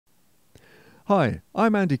Hi,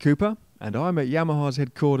 I'm Andy Cooper, and I'm at Yamaha's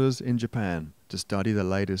headquarters in Japan to study the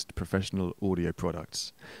latest professional audio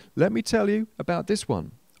products. Let me tell you about this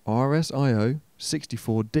one,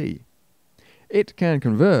 RSio64-D. It can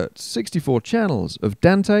convert 64 channels of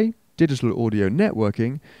Dante digital audio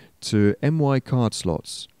networking to MY card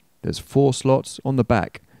slots. There's 4 slots on the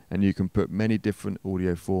back, and you can put many different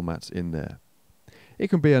audio formats in there. It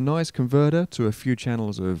can be a nice converter to a few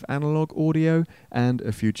channels of analog audio and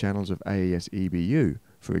a few channels of AES EBU,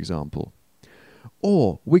 for example.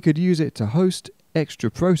 Or we could use it to host extra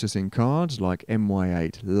processing cards like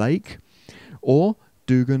MY8 Lake or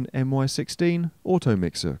Dugan MY16 Auto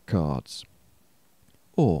Mixer cards.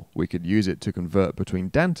 Or we could use it to convert between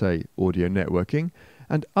Dante audio networking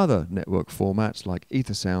and other network formats like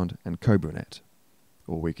EtherSound and CobraNet.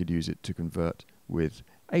 Or we could use it to convert with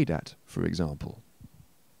ADAT, for example.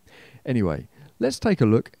 Anyway, let's take a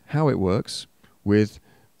look how it works with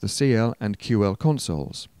the CL and QL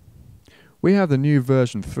consoles. We have the new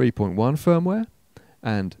version 3.1 firmware,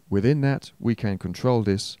 and within that we can control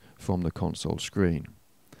this from the console screen.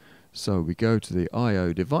 So we go to the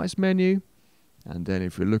I/O device menu, and then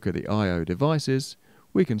if we look at the I/O devices,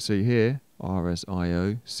 we can see here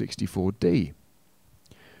RSio64-D.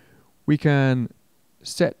 We can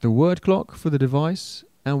set the word clock for the device,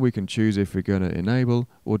 and we can choose if we're going to enable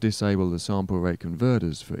or disable the sample rate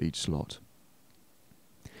converters for each slot.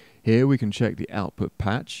 Here we can check the output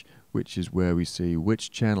patch, which is where we see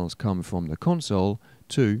which channels come from the console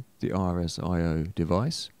to the RSio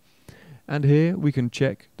device. And here we can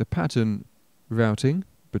check the pattern routing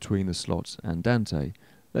between the slots and Dante.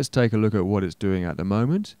 Let's take a look at what it's doing at the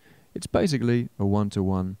moment. It's basically a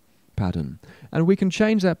one-to-one pattern. And we can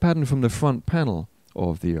change that pattern from the front panel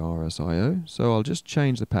of the RSio. So I'll just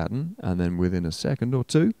change the pattern, and then within a second or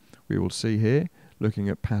two we will see here looking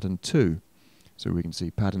at pattern 2. So we can see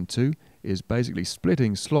pattern 2 is basically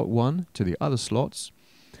splitting slot 1 to the other slots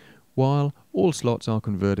while all slots are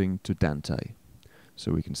converting to Dante.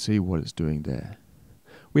 So we can see what it's doing there.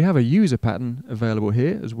 We have a user pattern available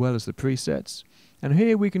here as well as the presets, and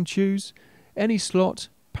here we can choose any slot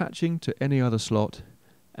patching to any other slot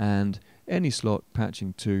and any slot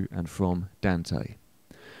patching to and from Dante.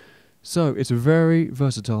 So it's a very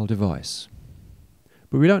versatile device.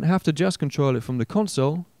 But we don't have to just control it from the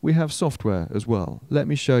console, we have software as well. Let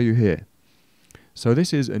me show you here. So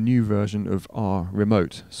this is a new version of R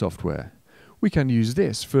Remote software. We can use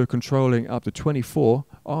this for controlling up to 24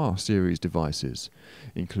 R series devices,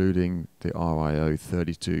 including the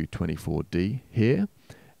RSio32-D here,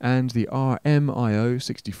 and the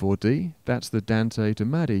RSio64-D, that's the Dante to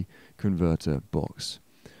MADI converter box.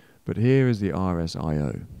 But here is the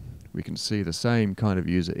RSio. We can see the same kind of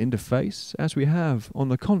user interface as we have on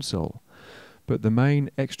the console. But the main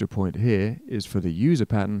extra point here is for the user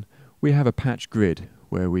pattern, we have a patch grid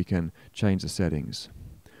where we can change the settings.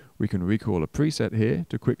 We can recall a preset here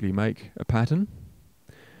to quickly make a pattern,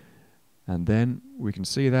 and then we can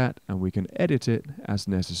see that and we can edit it as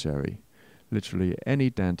necessary. Literally any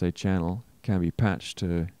Dante channel can be patched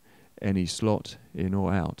to any slot in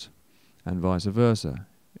or out, and vice versa.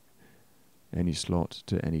 Any slot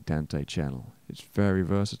to any Dante channel. It's very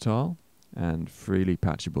versatile and freely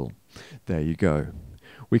patchable. There you go.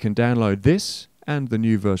 We can download this and the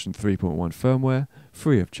new version 3.1 firmware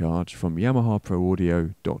free of charge from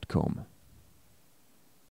YamahaProAudio.com.